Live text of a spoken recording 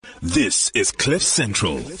This is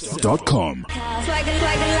CliffCentral.com.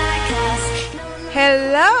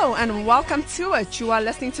 Hello and welcome to it. You are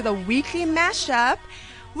listening to the weekly mashup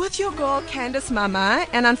with your girl Candace Mama,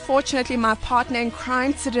 and unfortunately my partner in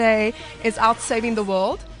crime today is out saving the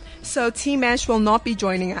world, so T-Mash will not be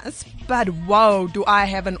joining us. But whoa, do I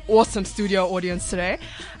have an awesome studio audience today.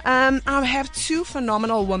 I have two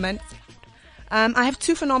phenomenal women.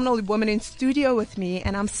 In studio with me,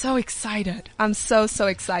 and I'm so excited. I'm so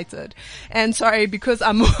excited. And sorry, because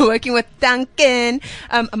I'm working with Duncan,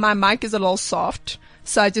 my mic is a little soft,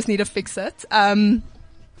 so I just need to fix it.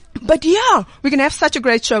 But yeah, we're going to have such a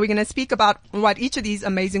great show. We're going to speak about what each of these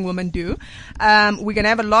amazing women do. We're going to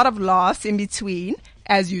have a lot of laughs in between,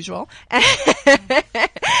 as usual.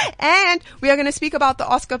 And we are going to speak about the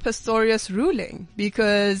Oscar Pistorius ruling,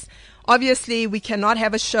 because obviously we cannot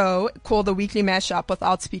have a show called The Weekly Mashup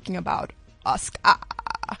without speaking about Oscar.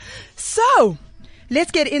 So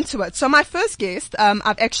let's get into it. So my first guest,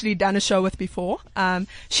 I've actually done a show with before.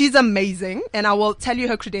 She's amazing, and I will tell you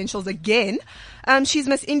her credentials again. She's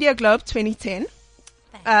Miss India Globe 2010.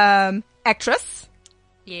 Actress.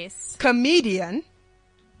 Yes. Comedian.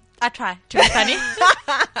 I try to be funny.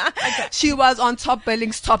 Okay. She was on Top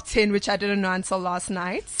Billing's Top 10, which I didn't know until last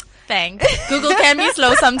night. Thanks. Google can be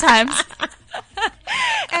slow sometimes.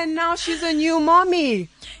 And now she's a new mommy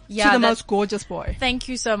to the most gorgeous boy. Thank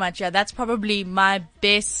you so much. Yeah, that's probably my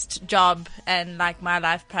best job and like my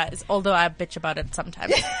life prize, although I bitch about it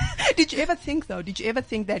sometimes. Did you ever think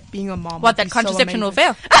that being a mom that contraception will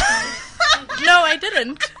fail? No, I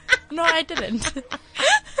didn't.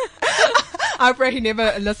 I pray he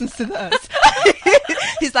never listens to this.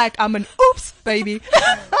 He's like, I'm an oops baby.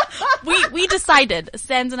 We decided,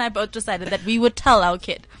 Sans and I both decided that we would tell our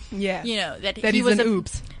kid. Yeah. You know, that he's he was an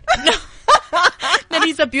oops. No. That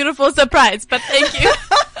he's a beautiful surprise, but thank you.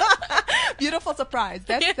 Beautiful surprise.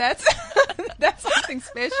 That's something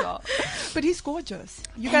special. But he's gorgeous.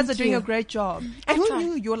 You guys are doing a great job. And who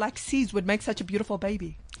knew your like C's would make such a beautiful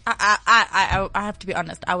baby? I have to be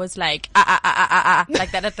honest. I was like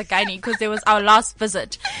like that at the gynae, because there was our last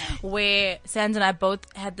visit where Sans and I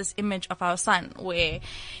both had this image of our son where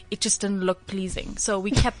it just didn't look pleasing. So we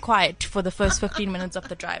kept quiet for the first 15 minutes of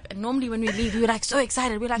the drive. And normally when we leave, we were like so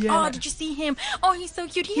excited. We're like, oh, did you see him? Oh, he's so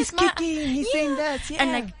cute. He's kicking. He's saying that. Yeah.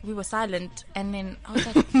 And like we were silent. And then I was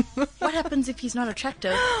like, what happens if he's not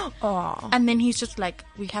attractive? Oh. And then he's just like,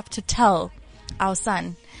 we have to tell our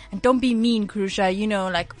son. And don't be mean, Krusha, you know,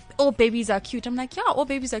 like, all babies are cute. I'm like, yeah, all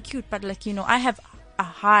babies are cute, but like, you know, I have a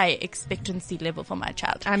high expectancy level for my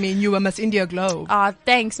child. I mean, you were Miss India Globe.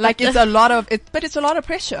 Thanks. Like, it's a lot of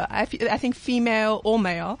pressure. I think female or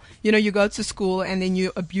male, you know, you go to school and then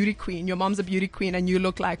you're a beauty queen. Your mom's a beauty queen and you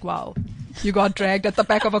look like, wow, you got dragged at the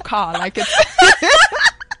back of a car. Like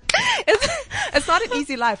it's not an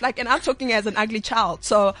easy life. Like, and I'm talking as an ugly child,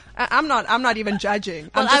 so I'm not even judging.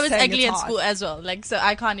 Well, I was ugly at school as well, like, so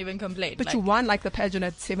I can't even complain. But like, you won like the pageant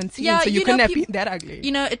at 17, yeah, so you couldn't have been that ugly.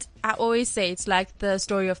 You know, I always say it's like the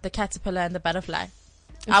story of the caterpillar and the butterfly.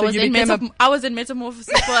 So I was in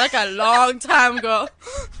metamorphosis for like a long time ago,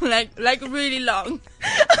 like really long.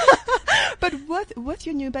 But with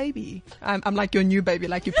your new baby, I'm like your new baby,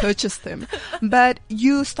 like you purchased them, but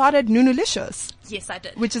you started Nunulicious. Yes, I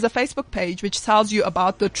did. Which is a Facebook page which tells you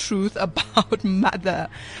about the truth about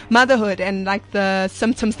motherhood and like the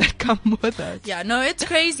symptoms that come with it. Yeah, no, it's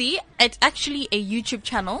crazy. It's actually a YouTube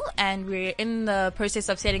channel, and we're in the process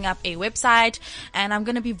of setting up a website, and I'm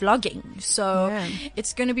going to be vlogging. So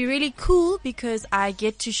it's going to be really cool because I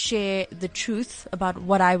get to share the truth about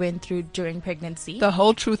what I went through during pregnancy. The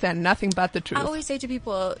whole truth and nothing but the truth. I always say to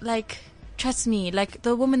people, like, trust me, like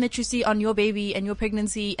the woman that you see on your baby and your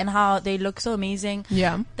pregnancy and how they look so amazing.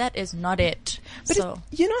 Yeah. That is not it. But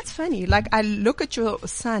you know, it's funny. Like I look at your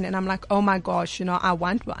son and I'm like, oh my gosh, you know, I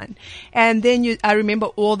want one. And then I remember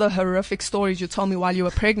all the horrific stories you told me while you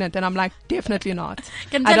were pregnant. And I'm like, definitely not.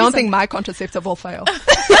 I don't think my contraceptive will fail.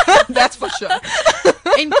 That's for sure.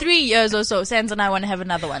 In 3 years or so, Sans and I want to have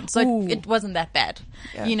another one. So it wasn't that bad.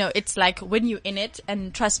 Yeah. You know, it's like when you're in it,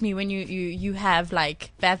 and trust me, when you have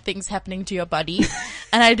like bad things happening to your body,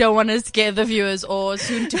 and I don't want to scare the viewers or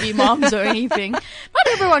soon to be moms or anything. Not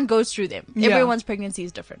everyone goes through them. Yeah. Everyone's pregnancy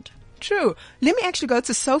is different. True. Let me actually go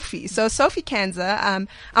to Sophie. So Sophie Kanza,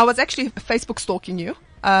 I was actually Facebook stalking you.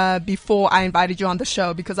 Before I invited you on the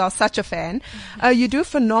show because I was such a fan. You do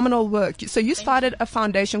phenomenal work. So you started a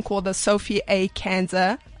foundation called the Sophie A.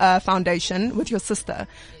 Kanza Foundation with your sister.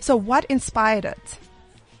 So what inspired it?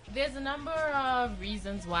 There's a number of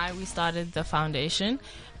reasons why we started the foundation.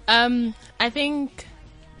 I think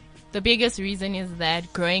the biggest reason is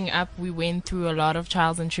that growing up, we went through a lot of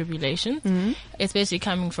trials and tribulations, especially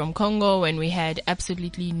coming from Congo when we had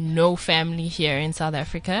absolutely no family here in South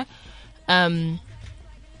Africa.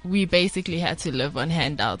 We basically had to live on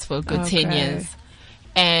handouts for a good 10 years.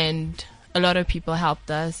 And a lot of people helped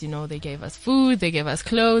us. You know, they gave us food, they gave us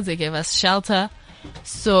clothes, they gave us shelter.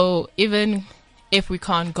 So even if we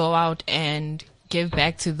can't go out and give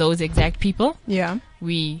back to those exact people,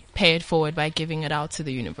 we pay it forward by giving it out to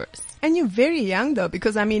the universe. And you're very young though,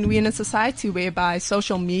 because I mean, we're in a society whereby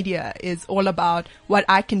social media is all about what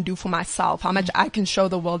I can do for myself, how much I can show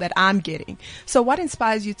the world that I'm getting. So what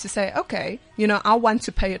inspires you to say, okay, you know, I want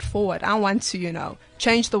to pay it forward. I want to, you know,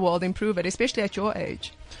 change the world, improve it, especially at your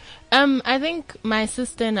age? I think my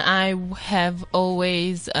sister and I have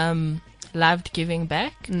always, loved giving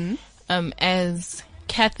back. As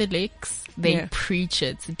Catholics, they preach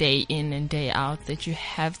it day in and day out that you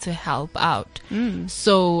have to help out.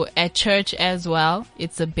 So at church as well,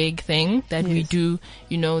 it's a big thing that we do.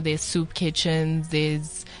 You know, there's soup kitchens,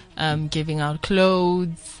 there's giving out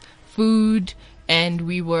clothes, food, and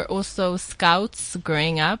we were also scouts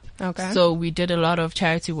growing up. So we did a lot of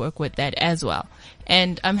charity work with that as well.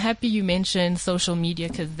 And I'm happy you mentioned social media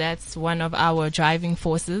because that's one of our driving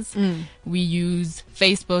forces. We use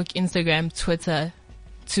Facebook, Instagram, Twitter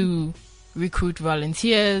to recruit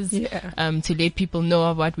volunteers, to let people know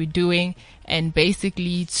of what we're doing, and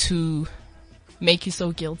basically to make you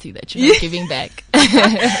so guilty that you're not giving back.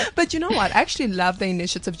 But you know what? I actually love the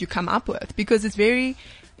initiatives you come up with because it's very...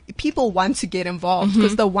 people want to get involved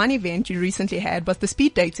because the one event you recently had was the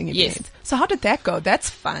speed dating event. So how did that go? That's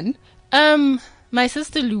fun. My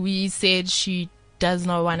sister Louise said she does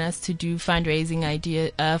not want us to do fundraising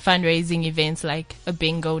events like a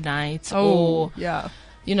bingo night or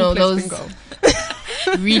you know, those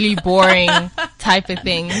really boring type of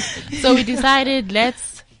things. So we decided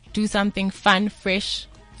let's do something fun, fresh,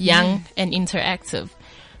 young, and interactive.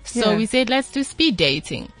 So we said let's do speed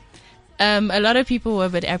dating. A lot of people were a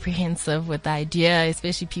bit apprehensive with the idea,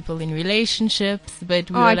 especially people in relationships,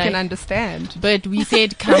 but we were I can understand. But we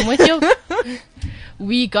said, come with your,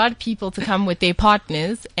 we got people to come with their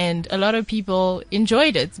partners, and a lot of people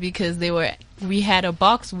enjoyed it because we had a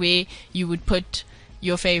box where you would put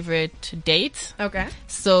your favorite date.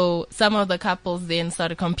 So some of the couples then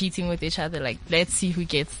started competing with each other, like, let's see who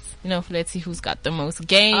gets, let's see who's got the most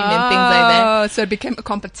game and things like that. So it became a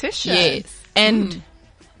competition. Yes. And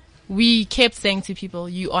we kept saying to people,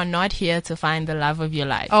 you are not here to find the love of your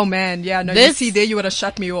life. Oh man, yeah, no, you see there you would have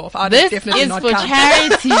shut me off. This is for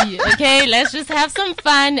charity, okay? Let's just have some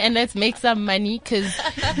fun and let's make some money because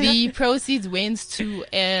the proceeds went to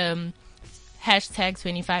hashtag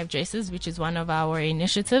 25 dresses, which is one of our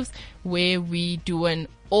initiatives where we do an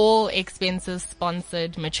all expenses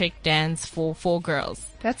sponsored matric dance for 4 girls.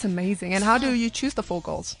 That's amazing. And how do you choose the 4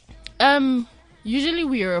 girls? Usually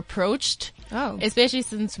we are approached. Especially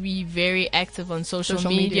since we're very active on social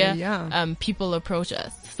media, people approach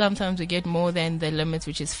us. Sometimes we get more than the limit,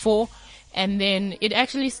 which is 4. And then it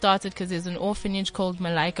actually started because there's an orphanage called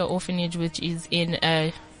Malaika Orphanage, which is in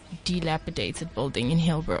a dilapidated building in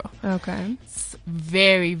Hillbrow. It's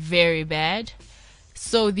very, very bad.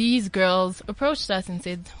 So these girls approached us and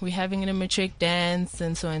said, we're having a matric dance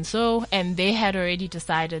and so. And they had already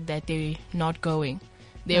decided that they're not going.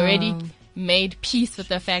 They already made peace with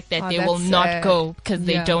the fact that they will not go because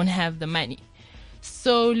they don't have the money.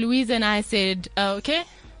 So Louise and I said, okay,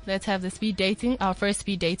 let's have our first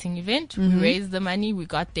speed dating event. We raised the money. We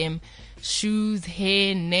got them shoes,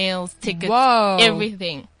 hair, nails, tickets,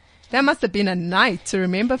 everything. That must have been a night to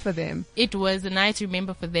remember for them. It was a night to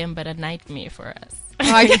remember for them, but a nightmare for us.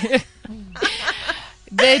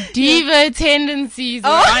 The diva tendencies were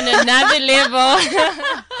on another level.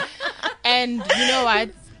 And you know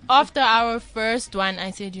what? After our first one,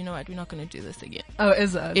 I said, you know what, we're not going to do this again. Oh,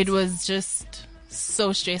 is it? It was just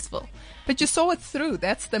so stressful. But you saw it through.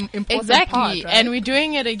 That's the important part, right? And we're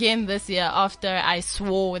doing it again this year after I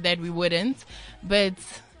swore that we wouldn't. But,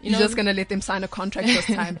 you're just going to let them sign a contract this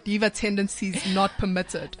time. Diva tendencies not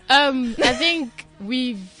permitted. I think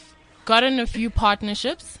we've gotten a few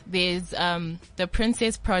partnerships. There's the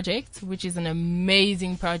Princess Project, which is an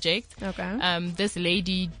amazing project. This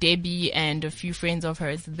lady, Debbie, and a few friends of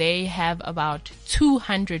hers, they have about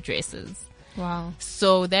 200 dresses. Wow.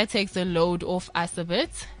 So that takes the load off us a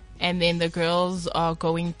bit. And then the girls are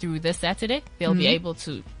going through this Saturday. They'll be able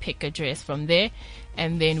to pick a dress from there.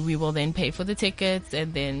 And then we will then pay for the tickets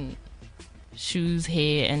and then shoes,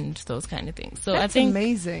 hair, and those kind of things. So that's I think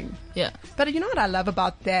amazing. Yeah. But you know what I love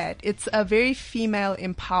about that? It's a very female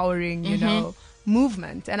empowering,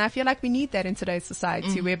 movement. And I feel like we need that in today's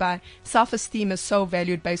society, whereby self-esteem is so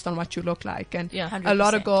valued based on what you look like. And Yeah. a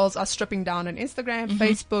lot of 100%. girls are stripping down on Instagram,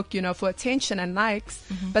 Facebook, for attention and likes,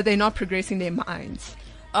 but they're not progressing their minds.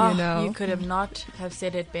 Oh, you know? you could have not have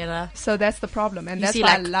said it better. So that's the problem. And You that's see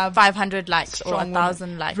why like I love 500 likes or strong 1,000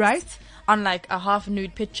 women. likes. Right? On like a half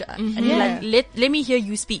nude picture. And you're Yeah. like, let me hear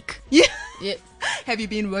you speak. Yeah. Yeah. Have you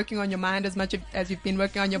been working on your mind as much as you've been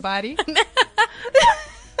working on your body?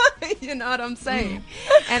 You know what I'm saying?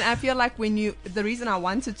 And I feel like the reason I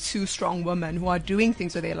wanted two strong women who are doing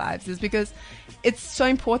things with their lives is because it's so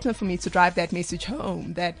important for me to drive that message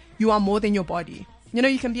home that you are more than your body.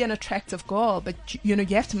 You can be an attractive girl, but you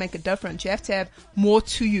have to make a difference. You have to have more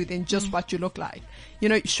to you than just what you look like.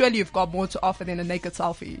 Surely you've got more to offer than a naked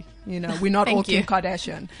selfie. We're not all Thank you. Kim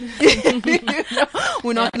Kardashian.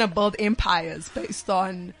 We're not going to build empires based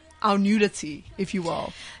on our nudity, if you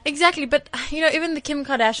will. Exactly. But, even the Kim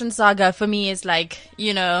Kardashian saga for me is like,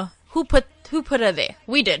 who put her there?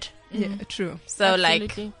 We did. Yeah, true. So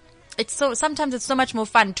Absolutely. like, sometimes it's so much more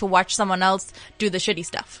fun to watch someone else do the shitty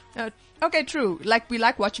stuff. Okay, true. Like, we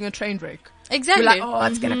like watching a train wreck. Exactly. We're like, oh,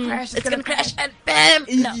 it's going to crash. it's gonna crash and bam!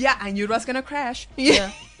 No. Yeah, I knew it was going to crash.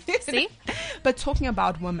 Yeah. See? But talking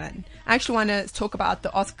about women, I actually want to talk about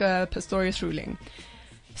the Oscar Pistorius ruling.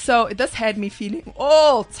 So this had me feeling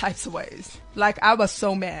all types of ways. Like, I was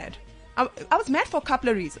so mad. I was mad for a couple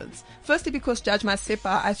of reasons. Firstly, because Judge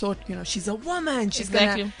Masepa, I thought, she's a woman. She's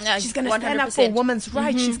Exactly. Yeah, gonna stand up for 100%. women's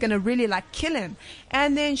rights. She's gonna really kill him.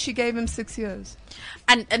 And then she gave him 6 years.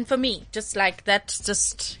 And for me, just like, that's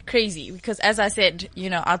just crazy. Because as I said,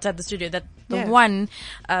 outside the studio, that the Yeah. one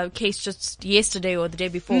case just yesterday or the day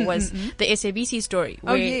before was the SABC story. Oh,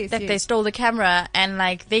 Where yes, they yes. stole the camera and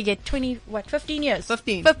like they get 15 years.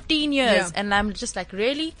 15. 15 years. Yeah. And I'm just like,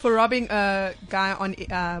 really? For robbing a guy on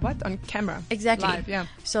on camera. Exactly. Live, yeah.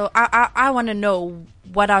 So I want to know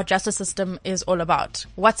what our justice system is all about.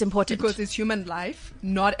 What's important? Because it's human life,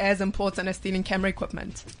 not as important as stealing camera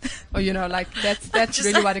equipment. Or, that's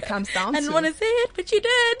really what it comes down I to. didn't want to say it, but you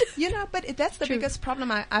did. But that's the biggest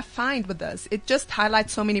problem I find with this. It just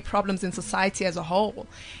highlights so many problems in society as a whole.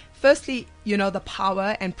 Firstly, the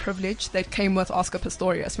power and privilege that came with Oscar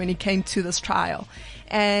Pistorius when he came to this trial.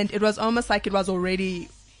 And it was almost like it was already,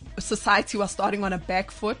 society was starting on a back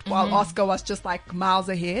foot while Oscar was just like miles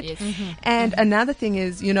ahead. Yes. And another thing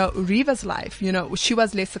is, Reva's life, she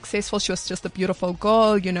was less successful. She was just a beautiful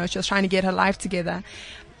girl, she was trying to get her life together.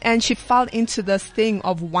 And she fell into this thing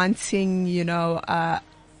of wanting,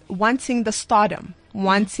 wanting the stardom,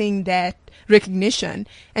 wanting that recognition.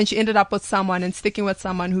 And she ended up with someone and sticking with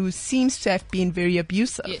someone who seems to have been very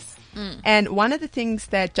abusive. Yes. And one of the things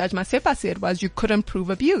that Judge Masepa said was you couldn't prove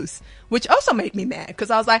abuse, which also made me mad because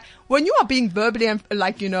I was like, when you are being verbally and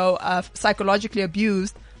psychologically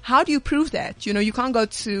abused, how do you prove that? You can't go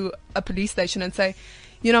to a police station and say,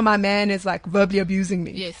 my man is like verbally abusing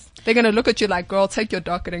me. Yes. They're going to look at you like, girl, take your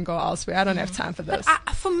docket and go elsewhere. I don't have time for this.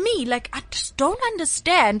 For me, I just don't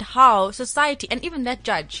understand how society and even that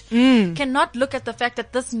judge cannot look at the fact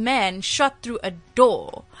that this man shot through a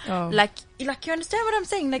door. Oh. Like you understand what I'm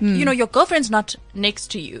saying? Your girlfriend's not next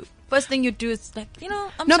to you. First thing you do is I'm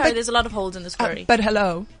No, sorry, but- there's a lot of holes in this story. But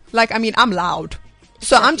hello. I'm loud.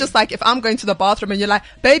 So I'm just like, if I'm going to the bathroom and you're like,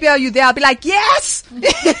 baby, are you there? I'll be like, yes!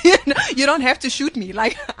 You don't have to shoot me.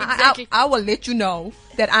 Like, Exactly. I will let you know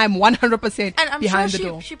that I'm 100% And I'm behind sure the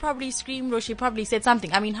door. she probably screamed or she probably said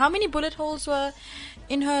something. I mean, how many bullet holes were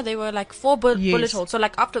in her? They were like 4 Yes. bullet holes. So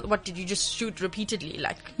like after, what did you just shoot repeatedly?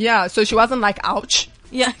 Like, Yeah, so she wasn't like, ouch.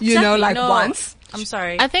 yeah, Like no. once. I'm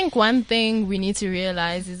sorry. I think one thing we need to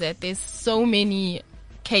realize is that there's so many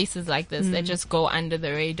cases like this that just go under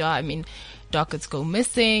the radar. I mean, dockets go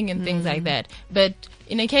missing and things like that. But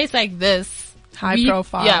in a case like this, High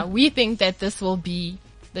profile. Yeah, we think that this will be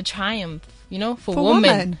the triumph, for women.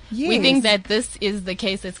 women. Yes. We think that this is the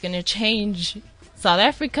case that's going to change South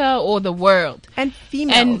Africa or the world. And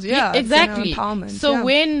females, yeah. exactly. Empowerment. So yeah.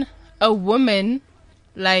 when a woman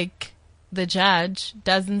like the judge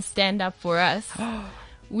doesn't stand up for us,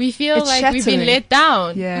 we feel It's like we've been shattering. let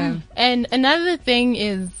down. Yeah. And another thing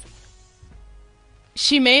is,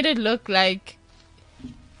 she made it look like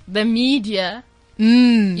the media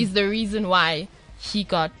is the reason why he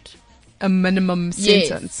got A minimum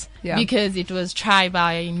sentence. Yeah. because it was tried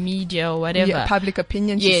by media or whatever. Yeah, public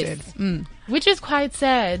opinion, she Yes. said. Mm. Which is quite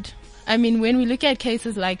sad. I mean, when we look at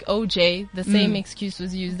cases like OJ, the same excuse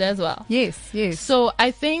was used as well. Yes, yes. So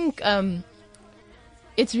I think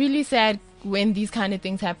it's really sad when these kind of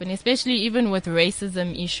things happen, especially even with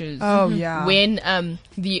racism issues. Oh, yeah. When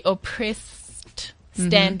the oppressed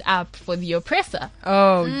stand up for the oppressor.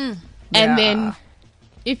 Oh, And yeah. then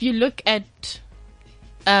if you look at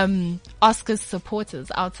Oscar's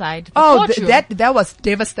supporters outside the Oh, courtroom. that was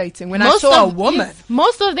devastating. When I saw a woman, yes,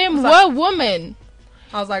 most of them were women.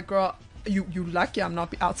 I was like, girl, you lucky I'm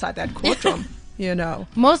not outside that courtroom, you know.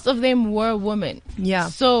 Most of them were women. Yeah.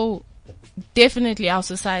 So definitely our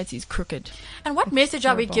society is crooked. And what message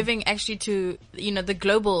are we terrible. giving actually to, the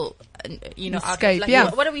global, Escape, outlets? Like, yeah.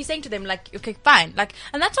 what are we saying to them? Like, okay, fine. Like,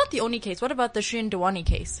 and that's not the only case. What about the Shirin Dewani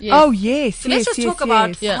case? Yes. Oh, yes, So yes, let's just yes, talk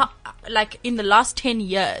about, yes. how, like, in the last 10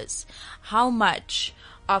 years, how much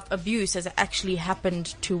of abuse has actually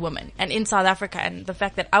happened to women and in South Africa, and the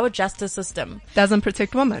fact that our justice system, doesn't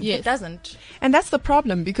protect women. Yes. it doesn't. And that's the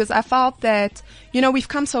problem, because I felt that, we've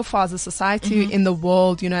come so far as a society in the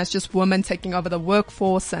world, as just women taking over the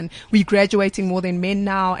workforce, and we're graduating more than men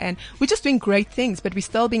now, and we're just doing great things, but we're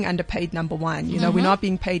still being underpaid, number one. We're not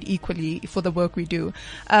being paid equally for the work we do.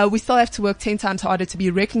 We still have to work 10 times harder to be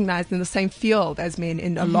recognized in the same field as men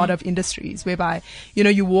in a lot of industries, whereby,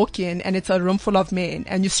 you walk in and it's a room full of men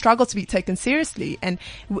and you struggle to be taken seriously. And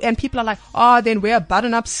people are like, oh, then wear a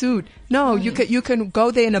button-up suit. No, you can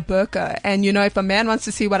go there in a burqa, and if a man wants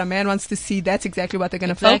to see what a man wants to see, that's exactly what they're going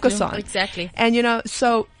to focus on. Exactly. And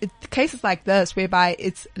so cases like this, whereby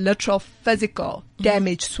it's literal physical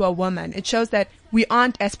damage to a woman, it shows that we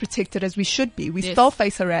aren't as protected as we should be. We still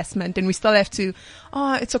face harassment, and we still have to,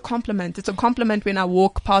 it's a compliment. It's a compliment when I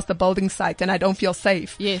walk past the building site and I don't feel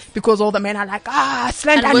safe. Yes. Because all the men are like,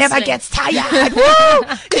 Slender And never whistling. gets tired.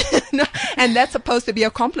 Woo! And that's supposed to be a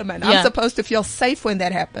compliment. I'm Yeah. supposed to feel safe when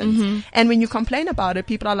that happens. And when you complain about it,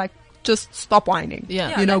 people are like, just stop whining.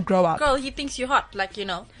 Yeah. like, Grow up. Girl, he thinks you're hot. Like,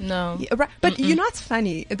 No. Yeah, right. But what's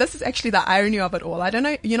funny? This is actually the irony of it all. I don't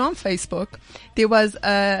know. On Facebook, there was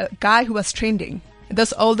a guy who was trending.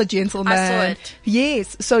 This older gentleman. I saw it.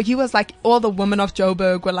 Yes. So he was like, all the women of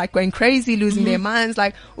Joburg were like going crazy, losing their minds.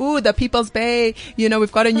 Like, ooh, the People's Bay,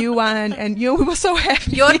 we've got a new one. And, we were so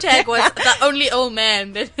happy. Your tag was the only old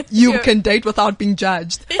man that You can date without being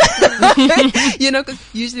judged. Cause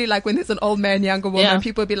usually like when there's an old man, younger woman, Yeah.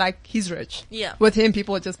 people would be like, he's rich. Yeah. With him,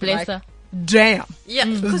 people would just be Bless like, her. damn. Yeah,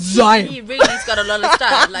 because Zion. he really's got a lot of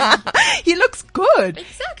style. Like, He looks good.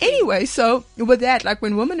 Exactly. Anyway, so with that, like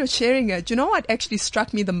when women were sharing it, you know what actually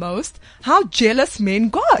struck me the most? How jealous men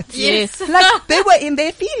got. Yes. Like they were in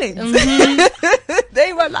their feelings.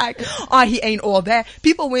 They were like, oh, he ain't all that.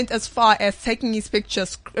 People went as far as taking his picture,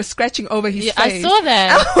 scratching over his Yeah, I face. saw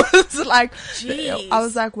that. I was like, Jeez. I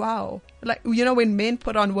was like, wow. Like, when men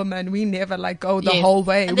put on women, we never like go the Yes. whole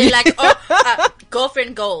way. and they're like,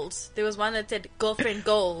 girlfriend goals. There was one that said girlfriend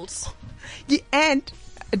goals. Yeah, and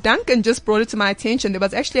Duncan just brought it to my attention. There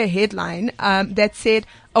was actually a headline that said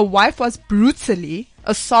a wife was brutally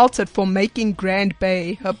assaulted for making Grand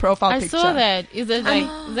Bay her profile I picture. saw that. Is it like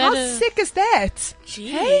is that How a, sick is that? Jeez.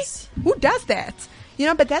 Hey, who does that?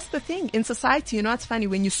 But that's the thing. In society, it's funny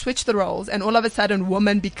when you switch the roles and all of a sudden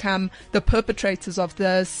women become the perpetrators of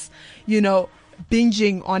this,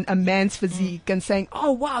 binging on a man's physique and saying,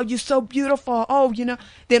 oh, wow, you're so beautiful. Oh,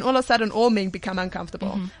 then all of a sudden all men become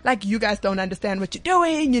uncomfortable. Like, you guys don't understand what you're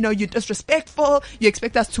doing. You're disrespectful. You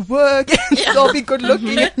expect us to work and still be good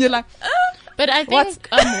looking. And you're like, But I What's-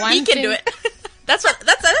 think one He can thing, do it.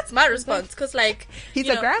 That's my response. Cause like He's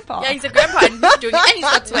you a know, grandpa. Yeah, he's a grandpa and he's doing it and he's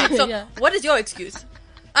got swag. So Yeah. what is your excuse?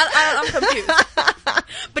 I'm confused.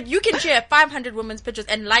 But you can share 500 women's pictures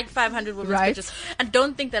and like 500 women's Right. pictures, and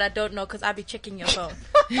don't think that I don't know because I'll be checking your phone.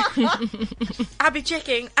 I'll be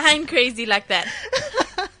checking. I ain't crazy like that.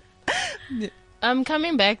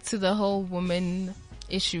 coming back to the whole woman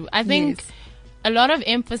issue, I think Yes. a lot of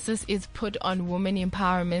emphasis is put on woman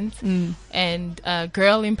empowerment and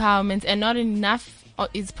girl empowerment, and not enough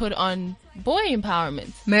is put on boy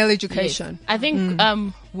empowerment. male Yes. education. I think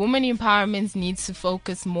woman empowerment needs to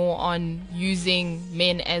focus more on using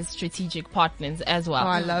men as strategic partners as well. Oh,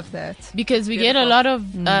 I love that. Because we get a lot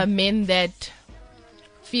of men that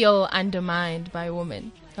feel undermined by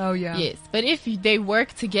women. Oh, yeah. Yes, but if they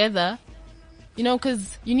work together,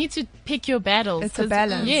 because you need to pick your battles. It's a 'Cause,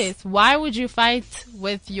 balance. Yes, why would you fight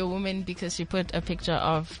with your woman because she put a picture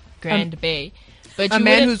of Grand Bay? But A you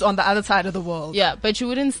man wouldn't- who's on the other side of the world. yeah, but you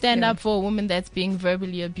wouldn't stand Yeah. up for a woman that's being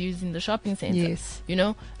verbally abused in the shopping center. Yes.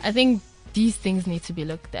 I think these things need to be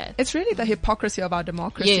looked at. It's really the hypocrisy of our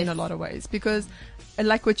democracy Yes. in a lot of ways, because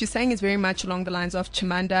like what you're saying is very much along the lines of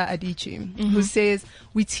Chimanda Adichie, who says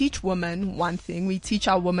we teach women one thing, we teach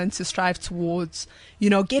our women to strive towards,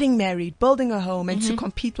 getting married, building a home, and to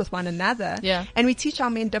compete with one another. Yeah. And we teach our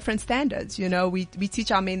men different standards. We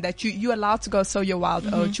teach our men that you're allowed to go sow your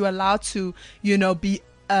wild oats, you're allowed to, be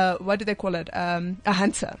what do they call it? A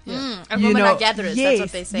hunter. And women are gatherers. Yes, that's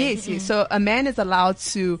what they say. Yes. So a man is allowed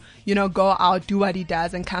to, go out, do what he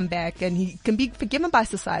does, and come back, and he can be forgiven by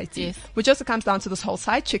society. Yes. Which also comes down to this whole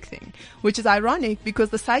side chick thing, which is ironic because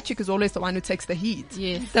the side chick is always the one who takes the heat.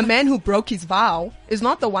 Yes. The man who broke his vow is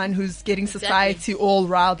not the one who's getting society all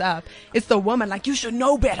riled up. It's the woman, like, you should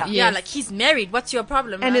know better. Yeah, like, he's married. What's your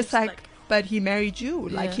problem? And I'm it's like, but he married you.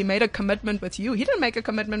 Like, he made a commitment with you. He didn't make a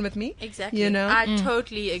commitment with me. Exactly. I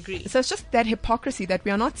totally agree. So it's just that hypocrisy that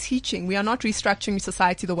we are not teaching. We are not restructuring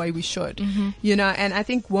society the way we should. And I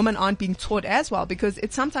think women aren't being taught as well, because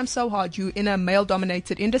it's sometimes so hard. You in a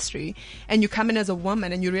male-dominated industry, and you come in as a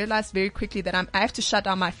woman, and you realize very quickly that I have to shut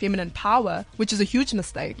down my feminine power, which is a huge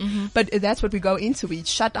mistake. But that's what we go into. We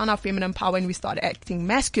shut down our feminine power, and we start acting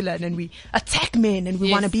masculine, and we attack men, and we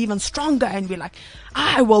want to be even stronger, and we're like,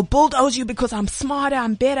 I will bulldoze you because I'm smarter,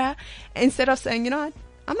 I'm better. Instead of saying, you know what,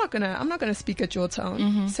 I'm not gonna speak at your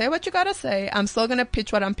tone. Say what you gotta say. I'm still gonna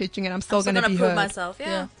pitch what I'm pitching, and I'm still gonna be prove heard. myself.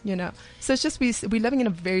 Yeah. So it's just we're living in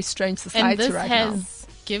a very strange society And this right now. has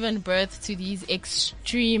given birth to these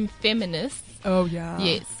extreme feminists. Oh yeah.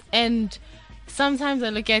 Yes. And sometimes I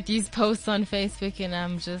look at these posts on Facebook and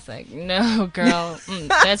I'm just like, no, girl,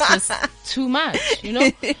 that's just too much,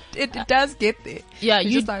 it does get there. Yeah, It's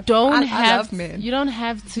you just like, don't I have love men. you don't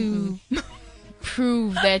have to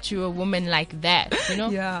prove that you're a woman like that,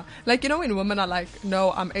 Yeah. Like, when women are like,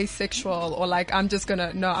 no, I'm asexual, or like, I'm just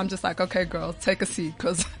like, okay, girl, take a seat,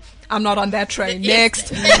 because I'm not on that train.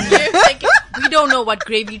 Next. We don't know what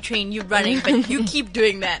gravy train you're running, but you keep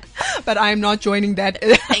doing that. But I'm not joining that.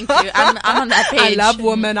 Thank you. I'm on that page. I love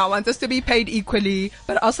women. I want us to be paid equally,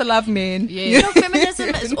 but I also love men. Yeah. Feminism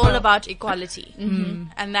is all about equality.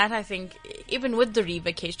 And that, I think, even with the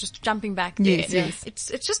Reva case, just jumping back there, Yes. it's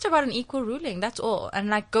just about an equal ruling. That's all. And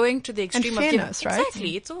like going to the extreme And of fairness, right?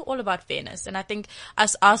 Exactly. It's all about fairness. And I think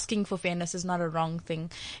us asking for fairness is not a wrong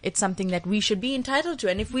thing. It's something that we should be entitled to.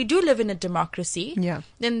 And if we do live in a democracy,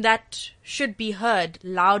 then that should be heard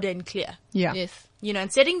loud and clear. Yeah. Yes.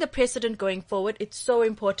 And setting the precedent going forward, it's so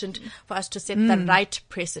important for us to set the right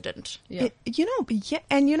precedent. Yeah.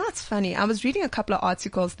 And it's funny. I was reading a couple of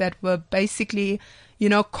articles that were basically,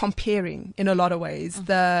 comparing in a lot of ways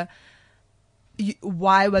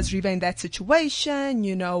why was Reva in that situation?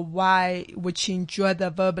 Why would she endure the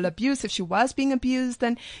verbal abuse if she was being abused?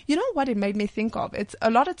 And what it made me think of? It's a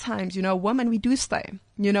lot of times, women, we do stay.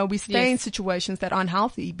 We stay in situations that aren't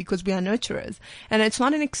healthy because we are nurturers. And it's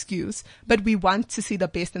not an excuse, but we want to see the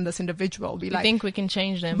best in this individual. We think we can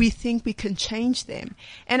change them. We think we can change them.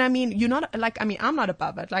 And I mean, I'm not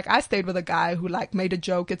above it. Like, I stayed with a guy who made a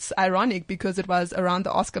joke. It's ironic because it was around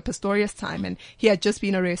the Oscar Pistorius time and he had just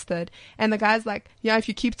been arrested. And the guy's like, yeah, if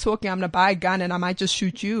you keep talking, I'm going to buy a gun and I might just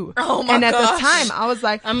shoot you. Oh my And at gosh. the time, I was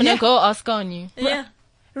like, I'm going to go Oscar on you. Yeah.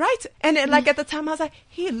 Right. And at the time I was like,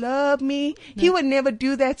 he loved me. He would never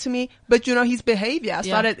do that to me. But his behavior, I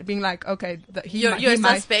started being like, okay, You're a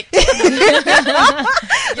might, suspect.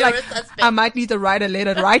 You're a suspect. I might need to write a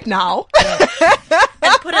letter right now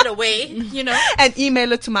And put it away, and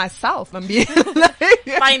email it to myself and be like,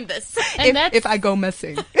 Find this. And if I go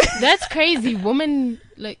missing. that's crazy. Women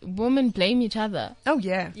blame each other. Oh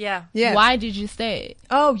yeah. Yeah. Yeah. Why did you stay?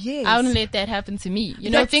 Oh yes. I wouldn't let that happen to me.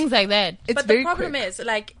 That's- Things like that. It's But very the problem quick. is,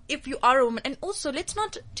 if you are a woman, and also let's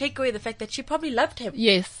not take away the fact that she probably loved him.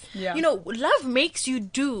 Yes. Yeah. Love makes you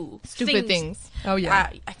do Stupid things. Oh yeah.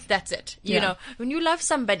 That's it. Yeah. When you love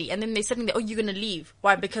somebody and then they're sitting there, oh, you're going to leave.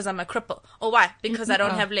 Why? Because I'm a cripple. Or why? Because I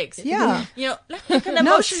don't have legs. Yeah. Like an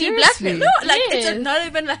emotionally blackmail. seriously. No, it's Yes. not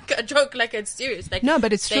even like a joke, like it's serious. Like, No,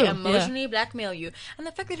 but it's they true. emotionally blackmail you. And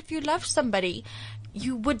the fact that if you love somebody,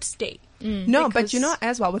 you would stay. No, but Because-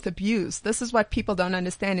 as well with abuse, this is what people don't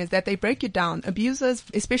understand is that they break you down. Abusers,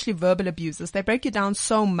 especially verbal abusers, they break you down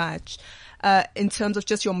so much in terms of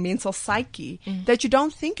just your mental psyche that you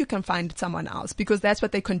don't think you can find someone else because that's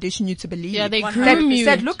what they condition you to believe. Yeah, they 100%. groom you.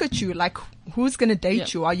 That look at you like, who's going to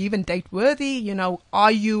date you? Are you even date worthy?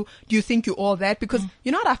 Do you think you're all that? Because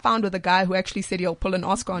you know what I found with a guy who actually said he'll pull an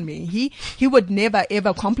Oscar on me? He would never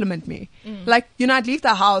ever compliment me. Like, I'd leave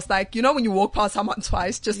the house, like, when you walk past someone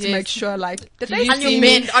twice just to Yes. make sure, like, did Do they you And see you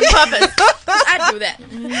me? meant on purpose. I do that.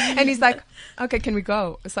 And he's like, okay, can we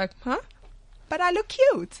go? It's like, huh? But I look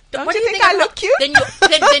cute. Don't What you do think I about- look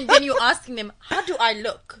cute? Then you're asking them, how do I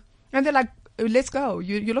look? And they're like, let's go.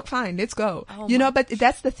 You look fine. Let's go. Oh But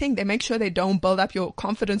that's the thing. They make sure they don't build up your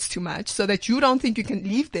confidence too much so that you don't think you can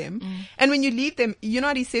leave them. And when you leave them, you know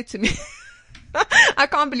what he said to me? I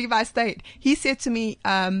can't believe I stayed. He said to me,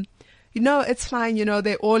 it's fine.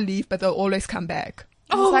 They all leave, but they'll always come back.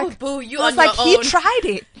 I was Oh, like, boo, you I was on like, your he own. tried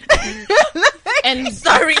it. And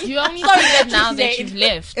Sorry. you only Sorry see that that you now that said. you've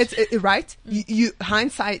left. Right? You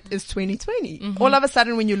hindsight is 2020. All of a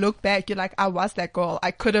sudden, when you look back, you're like, I was that girl.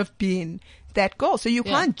 I could have been that girl. So you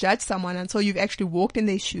can't judge someone until you've actually walked in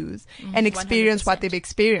their shoes and experienced what 100%. they've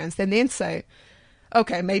experienced, and then say,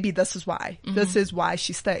 okay, maybe this is why. This is why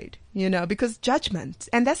she stayed, because judgment.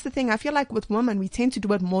 And that's the thing. I feel like with women, we tend to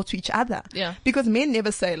do it more to each other. Yeah. Because men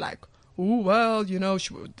never say like, oh, well,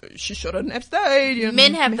 she shouldn't have stayed.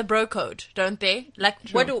 Men have the bro code, don't they? Like,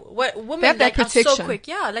 what women They have that like are so protection. quick.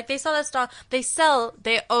 Yeah, like they sell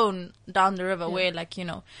their own down the river where like,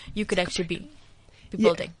 you could actually be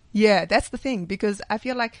building. Yeah, that's the thing, because I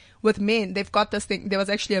feel like with men, they've got this thing. There was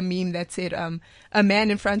actually a meme that said, a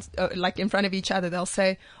man in front of each other, they'll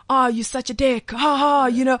say, oh, you're such a dick. Oh,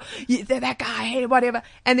 that guy, hey, whatever.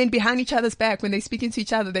 And then behind each other's back, when they're speaking to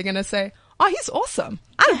each other, they're going to say, oh, he's awesome.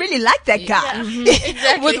 I really like that guy.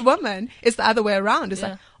 Exactly. With women, it's the other way around. It's Yeah.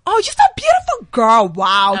 like, oh, you're so beautiful, girl.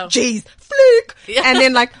 Wow. Oh. Jeez. Flick. Yeah. And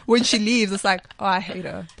then like when she leaves, it's like, oh, I hate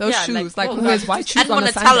her. Those shoes. Like, oh who God, wears white shoes I on didn't a want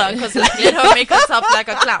to tell her Sunday? because like let her make herself like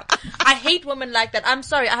a clown. I hate women like that. I'm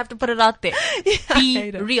sorry, I have to put it out there. Be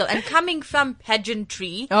hate it. real. And coming from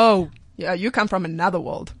pageantry, Oh, yeah, you come from another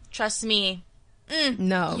world. trust me,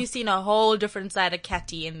 No. you've seen a whole different side of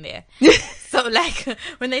Catty in there. So like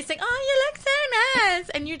when they sing, oh, you look so nice,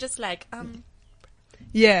 and you're just like,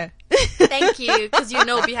 Yeah. thank you, because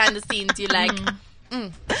behind the scenes you're like,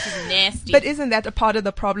 she's nasty. But isn't that a part of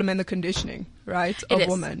the problem and the conditioning, right, It of is.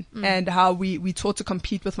 women, and how we taught to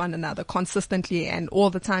compete with one another consistently and all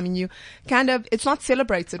the time, and you it's not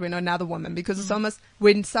celebrated when another woman, because it's almost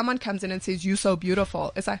when someone comes in and says you're so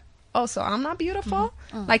beautiful, it's like, oh, so I'm not beautiful?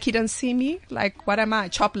 Like he doesn't see me? Like what am I,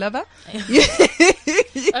 chopped liver?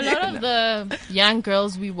 A lot of the young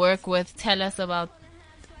girls we work with tell us about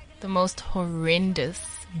the most horrendous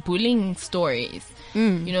bullying stories.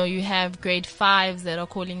 You have grade 5s that are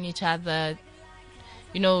calling each other,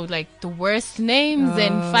 like the worst names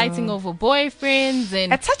and fighting over boyfriends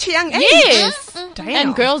and At such a young age. yes. Damn.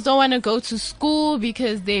 And girls don't want to go to school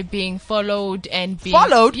because they're being followed and being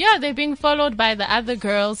Followed? Yeah, they're being followed by the other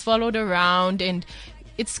girls, followed around, and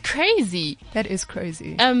it's crazy. That is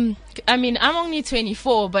crazy. I mean, I'm only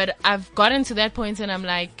 24, but I've gotten to that point and I'm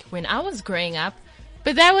like, when I was growing up,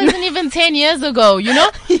 but that wasn't even 10 years ago,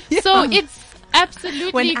 So it's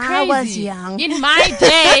absolutely When crazy. I was young. In my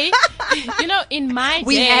day,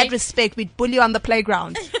 We had respect. We'd bully you on the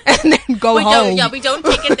playground and then go home. We don't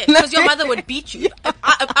take it there because your mother would beat you.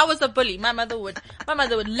 If I was a bully, my mother would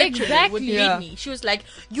literally Exactly. would beat Yeah. me. She was like,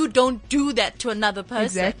 you don't do that to another person.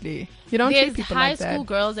 Exactly. You don't There's treat people high like that. school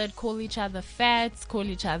girls that call each other fats, call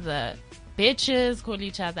each other bitches, call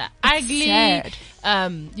each other ugly. sad.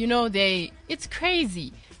 It's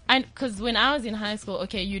crazy. And because when I was in high school,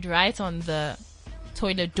 okay, you'd write on the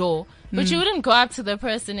toilet door, but you wouldn't go up to the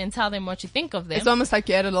person and tell them what you think of them. It's almost like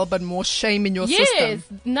you had a little bit more shame in your Yes,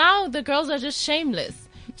 system. now the girls are just shameless.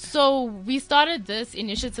 So we started this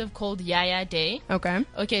initiative called Yaya Day. Okay.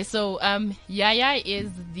 Okay, so Yaya is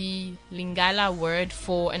the Lingala word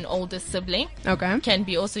for an older sibling. Okay. Can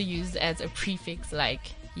be also used as a prefix like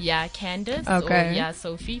Ya Candace Okay. or Ya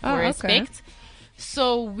Sophie for Oh, okay. respect.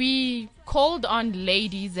 So we called on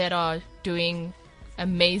ladies that are doing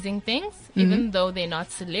amazing things, even though they're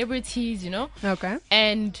not celebrities, Okay.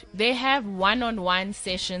 and they have one-on-one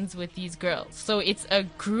sessions with these girls. So it's a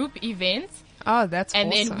group event, Oh, that's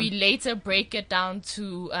and awesome. then we later break it down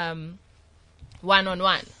to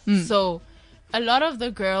one-on-one. So a lot of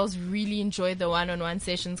the girls really enjoyed the one-on-one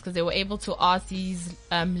sessions because they were able to ask these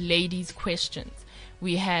ladies questions.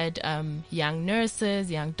 We had young nurses,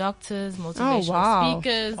 young doctors, motivational wow.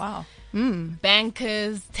 speakers, Wow.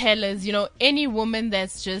 bankers, tellers, any woman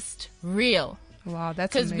that's just real. Wow,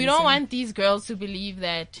 that's Because amazing. we don't want these girls to believe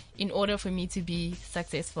that in order for me to be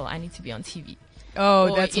successful, I need to be on TV. Oh,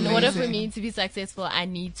 Or that's in amazing. order for me to be successful, I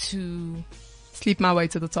need to... Sleep my way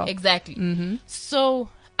to the top. Exactly. So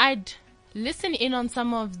I'd listen in on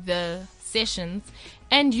some of the sessions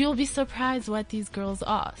and you'll be surprised what these girls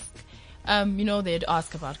ask. They'd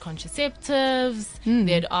ask about contraceptives.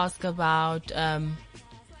 They'd ask about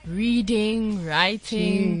reading,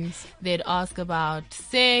 writing. Jeez. They'd ask about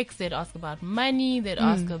sex. They'd ask about money. They'd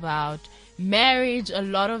ask about marriage. A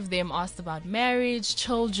lot of them asked about marriage,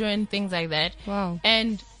 children, things like that. Wow.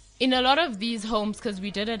 And in a lot of these homes, because we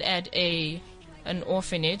did it at an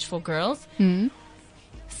orphanage for girls,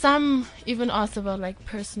 some even asked about like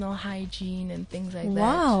personal hygiene and things like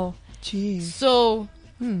that. Jeez. So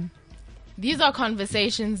these are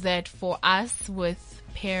conversations that for us with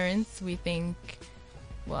parents, we think,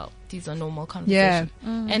 well, these are normal conversations.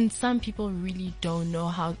 And some people really don't know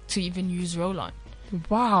how to even use roll-on.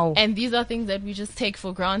 Wow. And these are things that we just take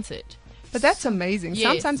for granted. But that's amazing. Yes.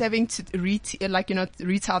 Sometimes having to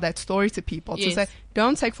retell that story to people to Yes. say,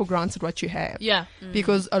 don't take for granted what you have. Yeah.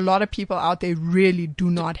 Because a lot of people out there really do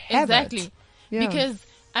not have Exactly. it. Yeah. Because,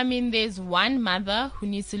 I mean, there's one mother who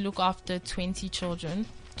needs to look after 20 children,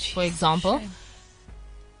 for example.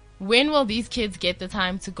 When will these kids get the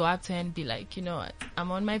time to go up to her and be like, you know what, I'm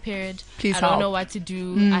on my period. Please I don't help. know what to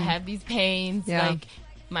do. I have these pains. Yeah. Like,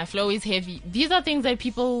 my flow is heavy. These are things that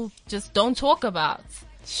people just don't talk about.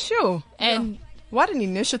 Sure. And What an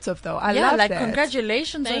initiative, though. I yeah, love like that.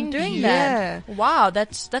 congratulations on Thank doing you. that. Wow,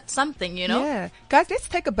 that's something, you know. Yeah. Guys, let's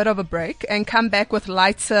take a bit of a break and come back with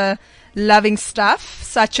lighter, loving stuff,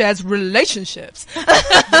 such as relationships.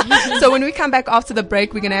 So when we come back after the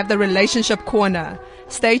break, we're going to have the relationship corner.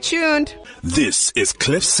 Stay tuned. This is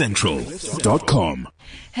CliffCentral.com.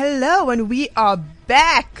 Hello, and we are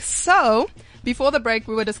back. So, before the break,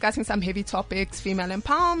 we were discussing some heavy topics, female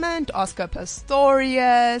empowerment, Oscar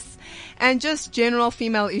Pistorius, and just general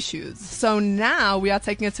female issues. So now we are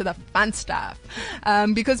taking it to the fun stuff.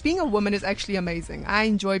 Because being a woman is actually amazing. I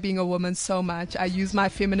enjoy being a woman so much. I use my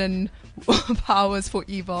feminine powers for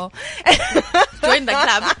evil. Join the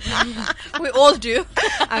club. We all do.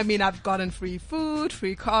 I mean, I've gotten free food,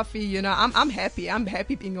 free coffee, you know, I'm happy. I'm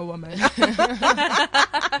happy being a woman.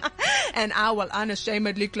 And I will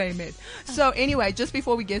unashamedly claim it. So anyway, just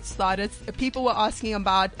before we get started, people were asking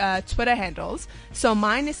about Twitter handles. So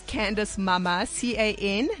mine is Candice Mama,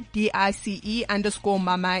 CANDICE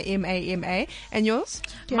 _Mama, MAMA. And yours?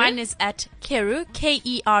 Mine is at Keru,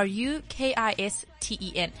 KERUKISTEN.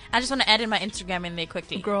 I just want to add in my Instagram in there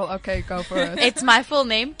quickly. Girl, okay, go for it. It's my full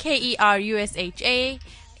name, KERUSHAK.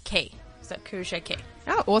 So Kerusha K.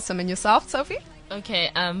 Oh, awesome. And yourself, Sophie?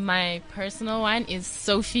 okay, my personal one is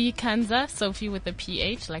Sophie Kanza. Sophie with a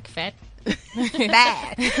PH, like fat.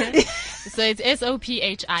 Bad. So it's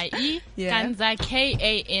SOPHIE, Yeah. Kanza,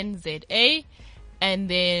 KANZA. And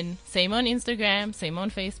then same on Instagram, same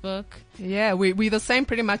on Facebook. Yeah, we're the same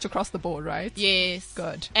pretty much across the board, right? Yes.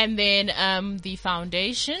 Good. And then the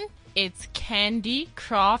foundation, it's Candy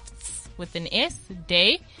Crafts with an S,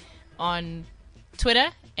 Day, on Twitter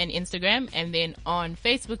and Instagram. And then on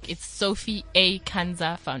Facebook, it's Sophie A.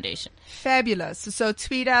 Kanza Foundation. Fabulous. So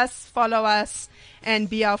tweet us, follow us, and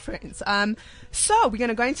be our friends. So we're going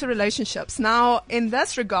to go into relationships. Now, in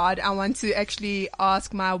this regard, I want to actually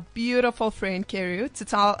ask my beautiful friend, Keru, to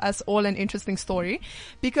tell us all an interesting story,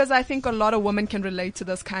 because I think a lot of women can relate to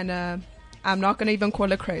this kind of, I'm not going to even call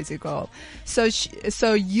her crazy girl. So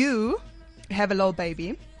you have a little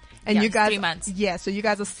baby. And Yeah, you guys, 3 months. Yeah, so you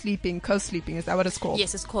guys are sleeping, co-sleeping. Is that what it's called?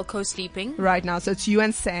 Yes, it's called co-sleeping. Right now, so it's you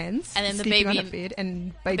and Sans, And then the sleeping baby on the in- bed,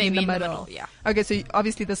 and baby in the middle. yeah. Okay, so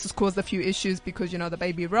obviously this has caused a few issues because, you know, the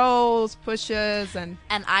baby rolls, pushes, and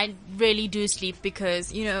And I really do sleep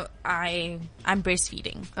because, you know, I'm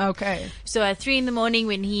breastfeeding. okay, So at 3 a.m,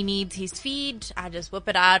 when he needs his feed, I just whip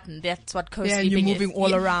it out, and that's what yeah, co-sleeping and is. you're moving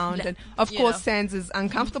all Yeah. around, and of You course know. Sans is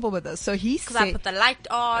uncomfortable with this, so he Because I said, put the light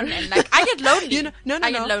on, and like I get lonely. you know, no,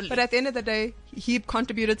 I get lonely. but at the end of the day, he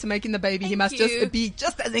contributed to making the baby. He Thank must you. just be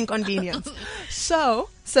just as inconvenienced. So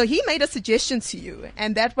he made a suggestion to you,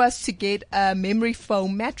 and that was to get a memory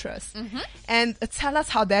foam mattress. Mm-hmm. And tell us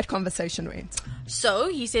how that conversation went. So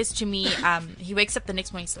he says to me, he wakes up the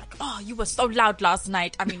next morning, he's like, oh, you were so loud last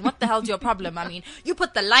night. I mean, what the hell's your problem? I mean, you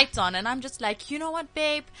put the lights on. And I'm just like, you know what,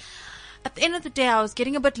 babe? At the end of the day, I was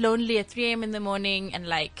getting a bit lonely at 3 a.m. in the morning, and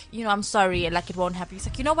like, you know, I'm sorry, and like it won't happen. He's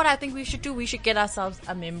like, you know what I think we should do? We should get ourselves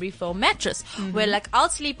a memory foam mattress where like I'll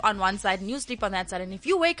sleep on one side and you sleep on that side. And if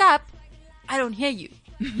you wake up, I don't hear you.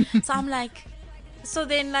 So I'm like, so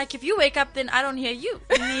then like if you wake up, then I don't hear you.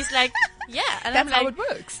 And he's like, yeah. And That's I'm how like, it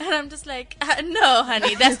works. And I'm just like, no,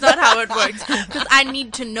 honey, that's not how it works. Because I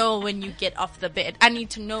need to know when you get off the bed. I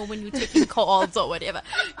need to know when you're taking calls or whatever.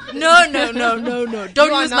 No. Don't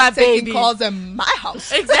You are use not my taking baby. calls in my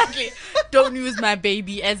house. Exactly. Don't use my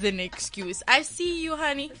baby as an excuse. I see you,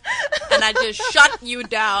 honey. And I just shut you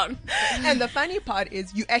down. And the funny part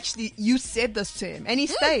is you said this to him and he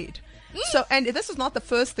stayed. So, and this is not the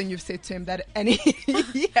first thing you've said to him and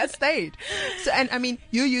he has stayed. So, and I mean,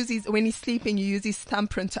 when he's sleeping, you use his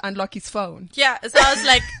thumbprint to unlock his phone. Yeah, so I was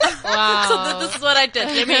like, Wow. so this is what I did.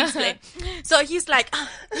 Let me explain. So he's like,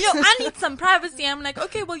 I need some privacy. I'm like,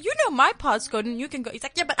 okay, well, you know my passcode and you can go. He's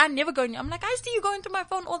like, yeah, but I never go in. I'm like, I see you go into my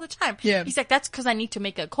phone all the time. Yeah. He's like, that's because I need to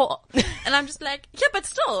make a call. And I'm just like, yeah, but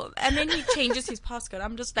still. And then he changes his passcode.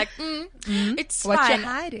 I'm just like, it's What fine. you're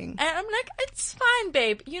hiding. And I'm like, it's fine,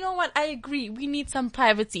 babe. You know what? I agree. We need some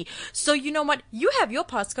privacy. So you know what? You have your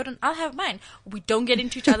passcode and I'll have mine. We don't get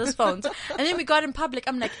into each other's phones. And then we got in public.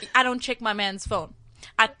 I'm like, I don't check my man's phone.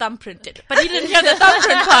 I thumbprinted. But he didn't hear the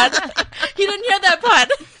thumbprint part. He didn't hear that part.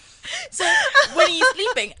 So when he's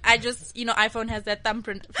sleeping, I just, iPhone has that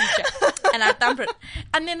thumbprint feature, and I thumbprint.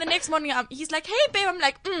 And then the next morning, he's like, "Hey, babe," I'm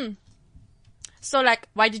like, So like,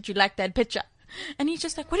 why did you like that picture? And he's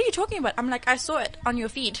just like, "What are you talking about?" I'm like, "I saw it on your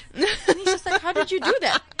feed." And he's just like, "How did you do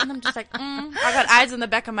that?" And I'm just like, I got eyes in the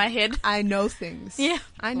back of my head. I know things. Yeah.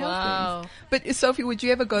 I know things. But Sophie, would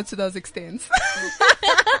you ever go to those extents?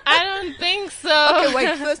 I don't think so. Okay,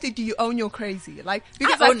 wait. Firstly, do you own your crazy? Like,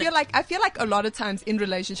 because I feel like a lot of times in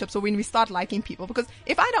relationships, or when we start liking people, because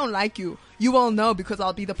if I don't like you, you will know because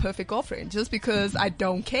I'll be the perfect girlfriend just because I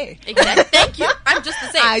don't care. Exactly. Thank you. I'm just the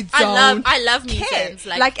same. I love me care. sense.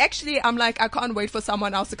 Like actually, I'm like, I can't wait for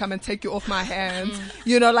someone else to come and take you off my hands.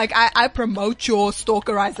 Like I promote your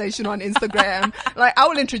stalkerization on Instagram. Like I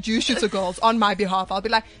will introduce you to girls on my behalf. I'll be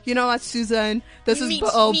like, you know what, Susan, this is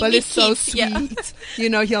Bill. Bill is so sweet.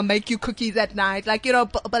 Yeah. He'll make you cookies at night. Like, Bill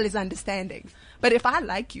is understanding. But if I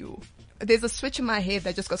like you, there's a switch in my head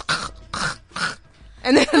that just goes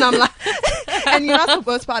and then I'm like, and the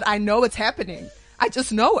worst part, I know it's happening. I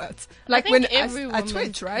just know it. Like when I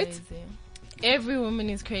twitch, right? Crazy. Every woman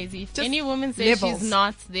is crazy. If any woman says she's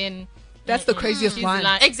not, then that's the craziest one.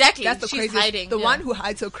 Exactly. That's the she's craziest. Hiding. The one who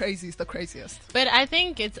hides her crazy is the craziest. But I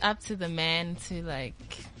think it's up to the man to I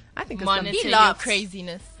think monitor it's your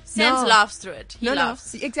craziness. Sans laughs through it. He no,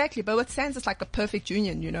 laughs. Exactly. But with Sans, it's like the perfect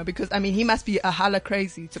union, because he must be a holla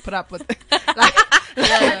crazy to put up with. Like,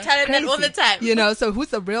 I tell him that all the time. So who's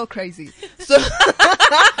the real crazy? So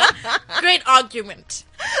great argument.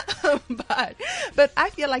 But I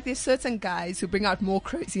feel like there's certain guys who bring out more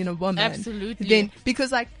crazy in a woman. Absolutely. Then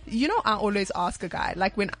because I always ask a guy,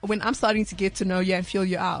 like when I'm starting to get to know you and feel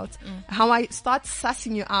you out, how I start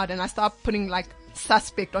sussing you out and I start putting like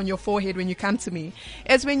suspect on your forehead when you come to me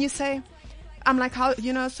is when you say, I'm like, how,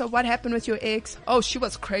 so what happened with your ex? Oh, she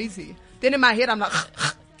was crazy. Then in my head, I'm like,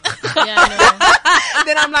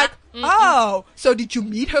 then I'm like, oh, so did you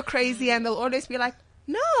meet her crazy? And they'll always be like,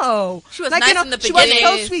 no. She was like, nice in the beginning. She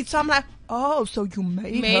was so sweet. So I'm like, oh, so you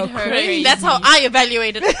made her crazy. That's how I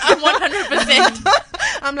evaluated it. I'm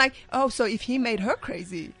 100%. I'm like, oh, so if he made her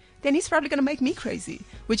crazy, then he's probably going to make me crazy,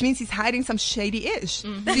 which means he's hiding some shady ish.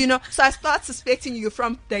 So I start suspecting you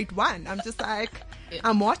from date one. I'm just like,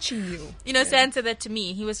 I'm watching you. Sam said that to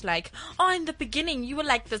me. He was like, oh, in the beginning, you were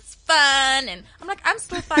like this fun. And I'm like, I'm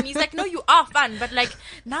still fun. He's like, no, you are fun. But like,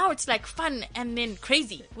 now it's like fun and then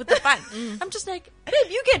crazy with the fun. I'm just like,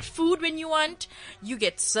 babe, you get food when you want. You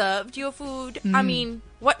get served your food. I mean,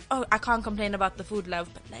 what? Oh, I can't complain about the food, love.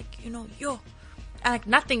 But like, like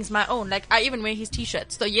nothing's my own. Like I even wear his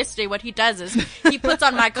t-shirts. So yesterday what he does is he puts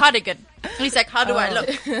on my cardigan. He's like, how do I look?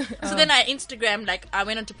 So then I Instagram, like I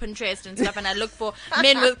went onto Pinterest and stuff and I look for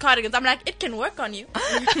men with cardigans. I'm like, it can work on you.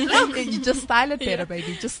 You just style it better,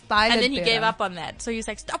 baby. Just style it better. And then he gave up on that. So he's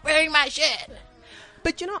like, stop wearing my shit.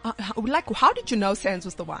 But how did you know Sans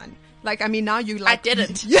was the one? Like, I mean, now you like... I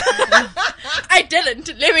didn't. I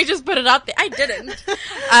didn't. Let me just put it out there. I didn't.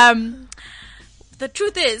 The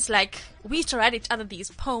truth is, like, we used to write each other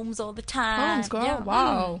these poems all the time. Poems, girl? Yeah.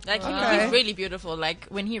 Wow. Like, he's really beautiful. Like,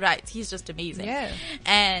 when he writes, he's just amazing. Yeah.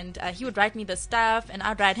 And he would write me the stuff, and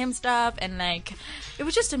I'd write him stuff, and, like, it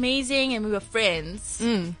was just amazing, and we were friends.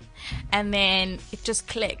 And then it just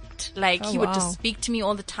clicked. Like, he would just speak to me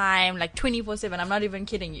all the time, like 24/7. I'm not even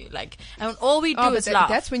kidding you. Like, and all we do is laugh.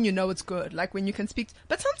 That's when you know it's good. Like, when you can speak.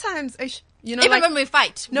 But sometimes, even like, when we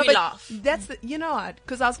fight, we laugh. That's you know what?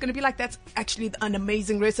 Because I was gonna be like, that's actually an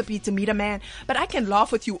amazing recipe to meet a man. But I can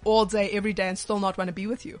laugh with you all day, every day, and still not want to be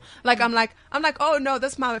with you. Like, I'm like, oh no,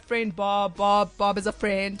 that's my friend Bob. Bob is a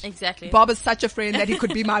friend. Exactly. Bob is such a friend that he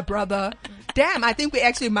could be my brother. Damn, I think we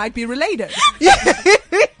actually might be related.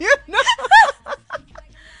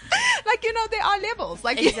 Like, there are levels.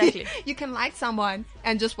 Like, exactly. You can like someone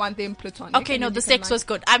and just want them platonic. Okay, no, the sex was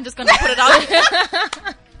good. I'm just gonna put it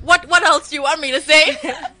out. What else do you want me to say?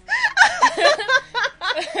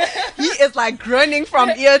 He is like grinning from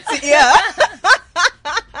ear to ear.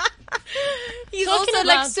 He's also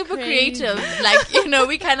like super creative. Like,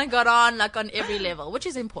 we kind of got on like on every level, which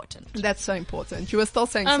is important. That's so important. You were still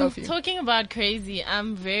saying, Sophie. Talking about crazy,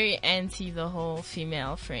 I'm very anti the whole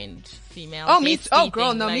female bestie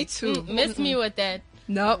girl, thing. no, like, me too. Miss me with that.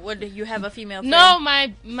 No. Would you have a female friend? No,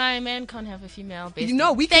 my man can't have a female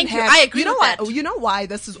bestie. We can have. I agree with what? that. You know why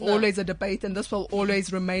this is always a debate, and this will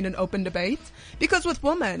always remain an open debate? Because with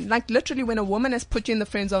women, like literally when a woman has put you in the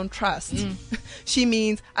friend zone trust, she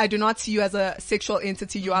means, I do not see you as a sexual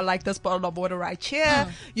entity. You are like this bottle of water right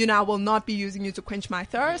here. I will not be using you to quench my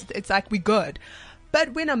thirst. It's like, we good.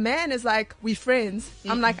 But when a man is like, we friends,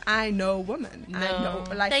 I'm like, I know woman. I know.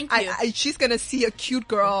 Like, Thank you. she's going to see a cute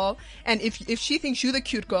girl. And if she thinks you're the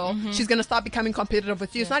cute girl, she's going to start becoming competitive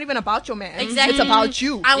with you. It's not even about your man. Exactly. It's about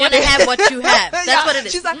you. I want to have what you have. That's what it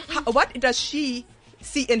is. She's like, what does she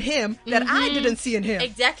see in him that I didn't see in him?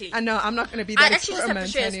 Exactly. I know. I'm not going to be that I actually just have to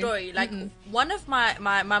share a honey. story. Like, one of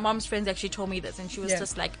my mom's friends actually told me this, and she was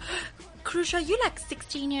just like, Krusha, you're like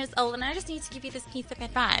 16 years old, and I just need to give you this piece of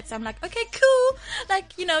advice. I'm like, okay, cool.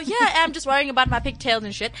 Like, you know, I'm just worrying about my pigtails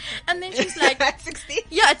and shit. And then she's like, At 16?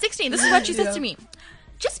 Yeah, at 16. This is what she says to me.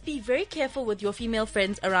 Just be very careful with your female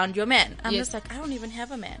friends around your man. I'm just like, I don't even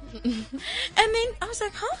have a man. And then I was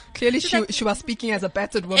like, huh? Clearly, She's she was speaking as a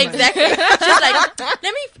battered woman. Exactly. She's like, let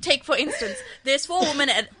me take, for instance, there's 4 women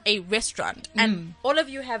at a restaurant, and all of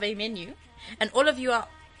you have a menu, and all of you are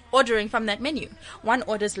ordering from that menu. One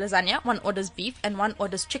orders lasagna, one orders beef, and one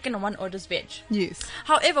orders chicken, and one orders veg. Yes.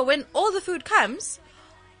 However, when all the food comes,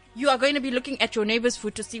 you are going to be looking at your neighbor's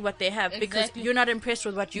food to see what they have, because you're not impressed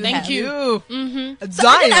with what you have. Thank you. So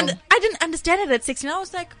I didn't understand it at 16. I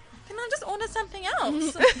was like, can I just order something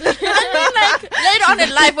else? And then, like, later on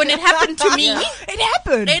in life, when it happened to me, It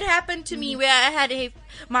happened. it happened to me where I had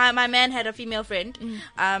my man had a female friend.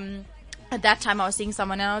 At that time, I was seeing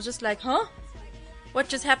someone, and I was just like, huh? What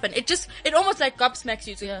just happened? It almost like gobsmacks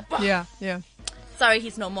you. So Yeah. sorry,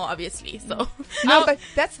 he's no more, obviously. So No, but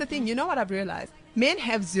that's the thing. You know what I've realized? Men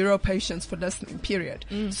have zero patience for listening, period.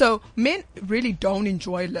 So men really don't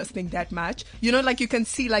enjoy listening that much. You know, like you can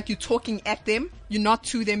see, like you're talking at them, you're not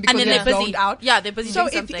to them because then they're they're busy. zoned out. Yeah, they're busy so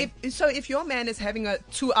doing something. If your man is having a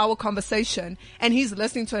 2-hour conversation and he's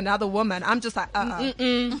listening to another woman, I'm just like, Not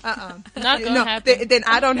gonna no, happen. then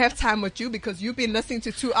I don't have time with you because you've been listening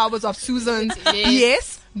to 2 hours of Susan's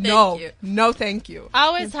BS. No, you. no, thank you. I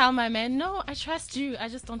always tell my man, no, I trust you. I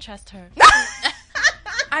just don't trust her.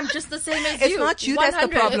 I'm just the same as It's you. not you that's the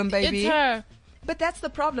 100. problem, baby. It's her. But that's the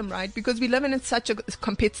problem, right? Because we live in such a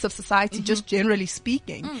competitive society, just generally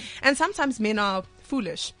speaking. And sometimes men are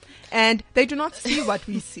foolish and they do not see what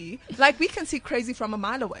we see. Like, we can see crazy from a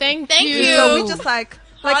mile away. Thank you. you. So we just like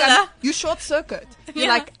Holla. you short circuit. You're Yeah.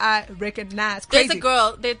 like, I recognize. Crazy. There's a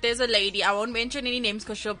girl, there's a lady, I won't mention any names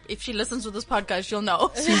because if she listens to this podcast, she'll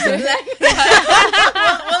know. Susan.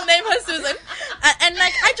 we'll name her Susan. And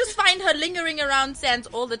like, I just find her lingering around Sands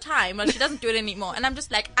all the time. Well, she doesn't do it anymore. And I'm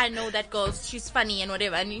just like, I know that girl, she's funny and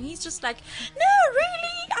whatever. And he's just like, no,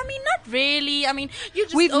 really? I mean, not really. I mean, you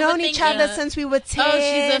just We've known overthink each other it. since we were 10. Oh,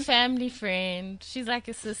 she's a family friend. She's like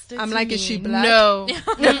a sister. I'm to like, me. is she blood? No.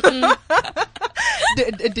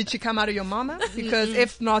 Did she come out of your mama? Because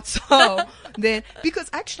if not so, then, because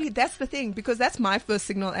actually that's the thing, because that's my first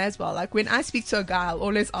signal as well. Like when I speak to a guy, I'll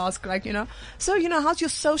always ask, like, you know, so, you know, how's your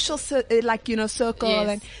social, like, you know, circle? Yes.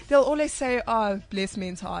 And they'll always say, oh, bless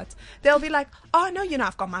men's hearts. They'll be like, oh, no, you know,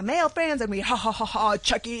 I've got my male friends and we ha ha ha ha,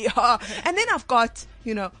 Chucky, ha. And then I've got,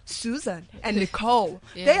 you know, Susan and Nicole.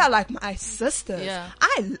 Yeah. They are like my sisters. Yeah.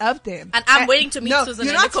 I love them. And I'm waiting to meet no, Susan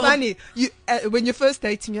you and know what's Nicole. funny? You, when you're first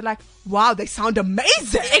dating, you're like, wow, they sound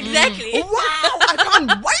amazing. Exactly. Wow, I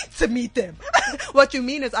can't wait to meet them. What you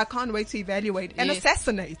mean is I can't wait to evaluate and Yes.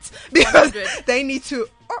 assassinate because 100. they need to.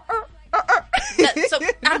 So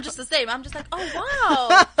I'm just the same. I'm just like, oh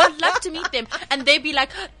wow, I'd love to meet them. And they'd be like,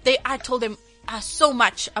 I told them so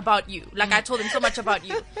much about you. Like I told them so much about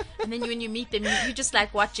you. And then when you meet them, you just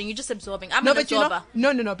like watching, you're just absorbing. I'm No, an but you know,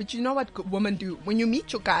 absorber. no. But you know what women do when you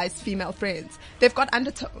meet your guys' female friends? They've got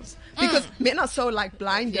undertones because men are so like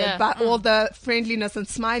blinded Yeah. by all the friendliness and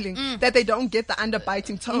smiling that they don't get the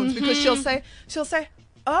underbiting tones. Because she'll say,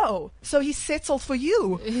 "Oh, so he settled for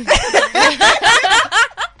you."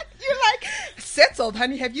 You're like, settled,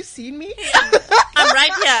 honey. Have you seen me? I'm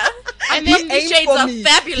right here. And These then Aimed shades for are me.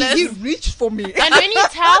 fabulous. He reached for me. And when you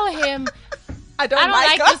tell him, I don't I don't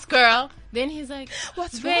like her. this girl, then he's like,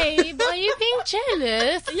 What's wrong? babe, are you being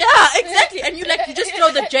jealous? Yeah, exactly. And you just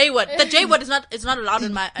throw the J word. The J word is not allowed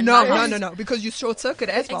in my in my house. No, because you short circuit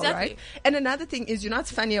as well, Exactly. right? And another thing is, you know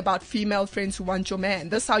what's funny about female friends who want your man?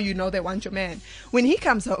 This is how you know they want your man. When he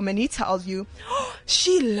comes home and he tells you, oh,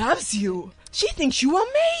 she loves you. She thinks you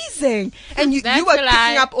amazing. And you That's are a lie.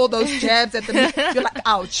 picking up all those jabs at the you're like,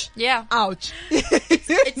 ouch. Yeah. Ouch.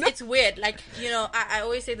 It's weird. Like, you know, I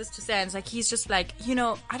always say this to Sans. Like, he's just like, you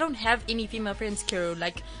know, I don't have any female friends, Kiro.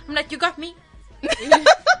 Like, I'm like, you got me.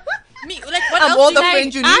 Me. Like, what I'm else all do the you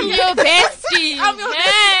friends need? you I'm need. your bestie. I'm your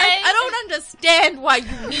Hey. I don't understand why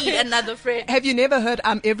you need another friend. Have you never heard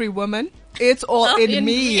I'm every woman? It's all in in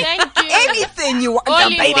me. me. Thank you. Anything you want, All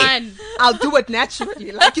in baby. one. I'll do it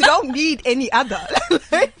naturally. Like, you don't need any other.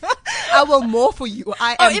 I will more for you.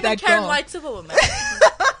 I Or am even that Karen girl. White Superwoman.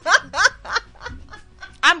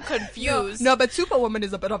 I'm confused. No, but Superwoman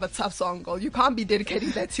is a bit of a tough song, girl. You can't be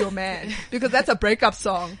dedicating that to your man because that's a breakup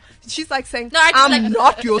song. She's like saying, No, actually, I'm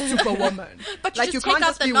not your Superwoman. But you like just you take can't out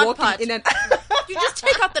just the be not walking part. in and You just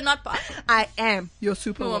take out the not part. I am your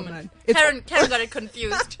Superwoman. Woman. It's- Karen got it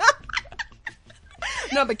confused.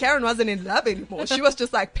 No, but Karen wasn't in love anymore. She was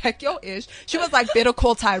just like, pack your ish. She was like, better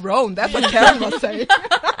call Tyrone. That's what Karen was saying.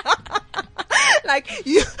 Like,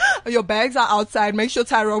 your bags are outside. Make sure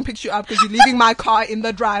Tyrone picks you up because you're leaving my car in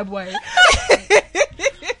the driveway.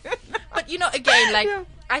 But you know, again, like, Yeah.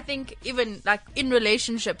 I think even like in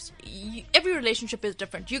relationships, every relationship is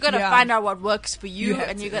different. You gotta Yeah. find out what works for you, You have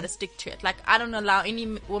and you to. gotta stick to it. Like, I don't allow any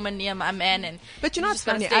woman near my man, and But you know what's just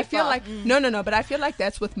gotta funny? stay I feel far. like, no, but I feel like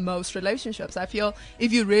that's with most relationships. I feel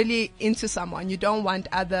if you're really into someone, you don't want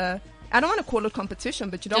I don't want to call it competition,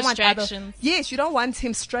 but you don't want Distractions. yes, you don't want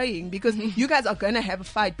him straying because you guys are going to have a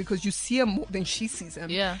fight because you see him more than she sees him.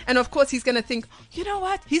 Yeah. And of course he's going to think, you know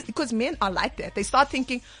what? Because men are like that. They start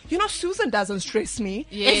thinking, you know, Susan doesn't stress me.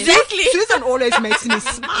 Yes. Exactly. Susan always makes me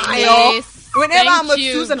smile. Yes. Whenever Thank I'm with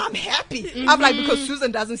you. Susan, I'm happy. I'm like, because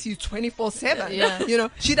Susan doesn't see you 24/7. Yeah. You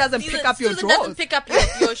know, she doesn't pick up your Susan drawers. doesn't pick up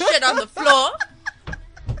your shit on the floor.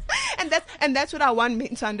 And that's what I want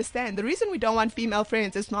men to understand. The reason we don't want female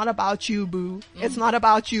friends is not about you, boo. It's not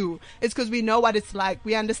about you. It's because we know what it's like.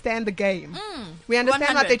 We understand the game. We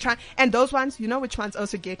understand what 100. they try. And those ones, you know which ones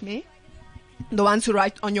also get me? The ones who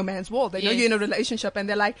write on your man's wall. They know Yes. you're in a relationship and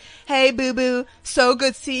they're like, hey, boo boo, so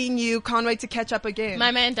good seeing you. Can't wait to catch up again.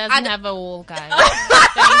 My man doesn't have a wall, guys.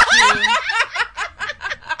 Thank you.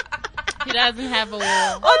 He doesn't have a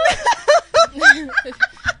wall.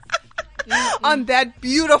 On that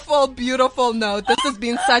beautiful, beautiful note, this has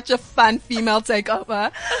been such a fun female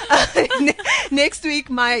takeover. Next week,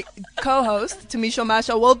 my co-host, Tamisha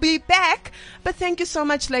Masha, will be back. But thank you so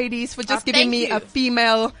much, ladies, for just giving thank me you. a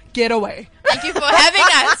female getaway. Thank you for having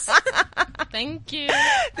us. Thank you.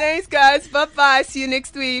 Thanks, guys. Bye-bye. See you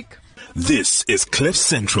next week. This is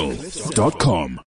CliffCentral.com.